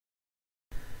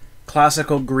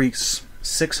Classical Greece,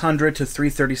 600 to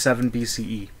 337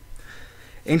 BCE.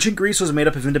 Ancient Greece was made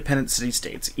up of independent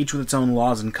city-states, each with its own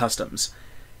laws and customs.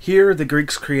 Here, the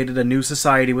Greeks created a new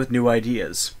society with new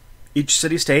ideas. Each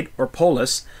city-state, or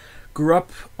polis, grew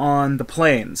up on the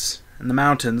plains, and the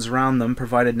mountains around them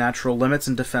provided natural limits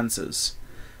and defenses.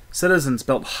 Citizens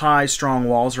built high, strong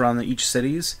walls around each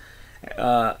cities.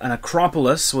 An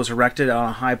acropolis was erected on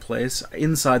a high place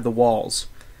inside the walls.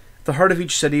 The heart of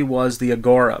each city was the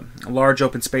agora, a large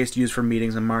open space used for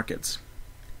meetings and markets.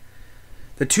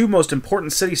 The two most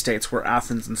important city-states were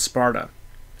Athens and Sparta.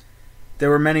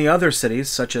 There were many other cities,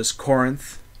 such as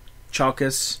Corinth,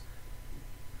 Chalkis,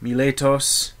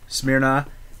 Miletos, Smyrna,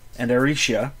 and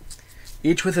Aricia,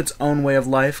 each with its own way of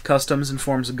life, customs, and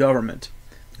forms of government.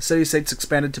 The city-states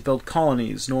expanded to build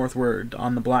colonies northward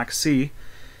on the Black Sea,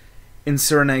 in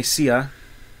Cyrenaica,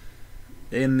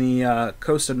 in the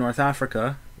coast of North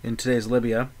Africa, in today's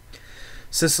Libya,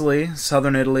 Sicily,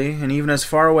 southern Italy, and even as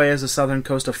far away as the southern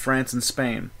coast of France and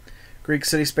Spain. Greek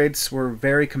city-states were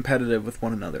very competitive with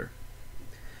one another.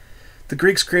 The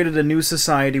Greeks created a new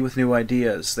society with new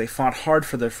ideas. They fought hard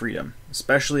for their freedom,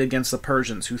 especially against the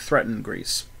Persians who threatened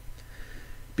Greece.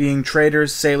 Being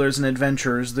traders, sailors, and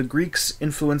adventurers, the Greeks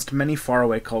influenced many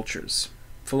faraway cultures.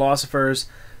 Philosophers,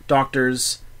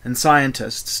 doctors, and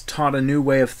scientists taught a new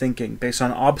way of thinking based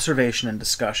on observation and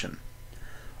discussion.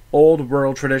 Old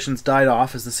rural traditions died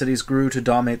off as the cities grew to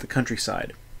dominate the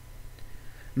countryside.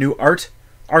 New art,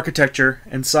 architecture,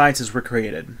 and sciences were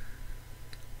created.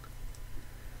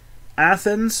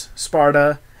 Athens,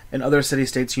 Sparta, and other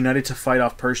city-states united to fight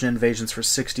off Persian invasions for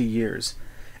 60 years,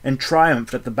 and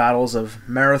triumphed at the battles of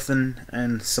Marathon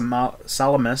and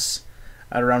Salamis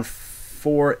at around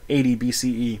 480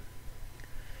 BCE.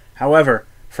 However,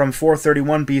 from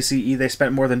 431 BCE they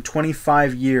spent more than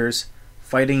 25 years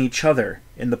fighting each other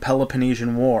in the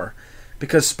Peloponnesian War,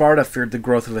 because Sparta feared the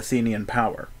growth of Athenian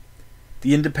power.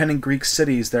 The independent Greek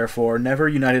cities, therefore, never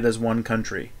united as one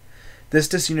country. This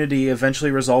disunity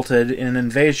eventually resulted in an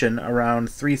invasion around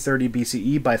 330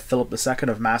 BCE by Philip II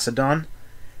of Macedon,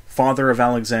 father of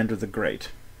Alexander the Great.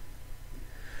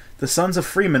 The sons of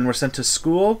freemen were sent to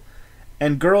school,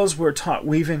 and girls were taught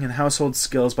weaving and household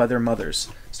skills by their mothers,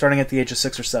 starting at the age of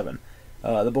 6 or 7.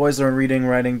 The boys learned reading,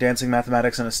 writing, dancing,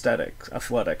 mathematics, and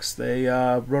athletics. They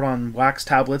wrote on wax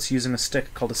tablets using a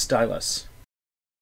stick called a stylus.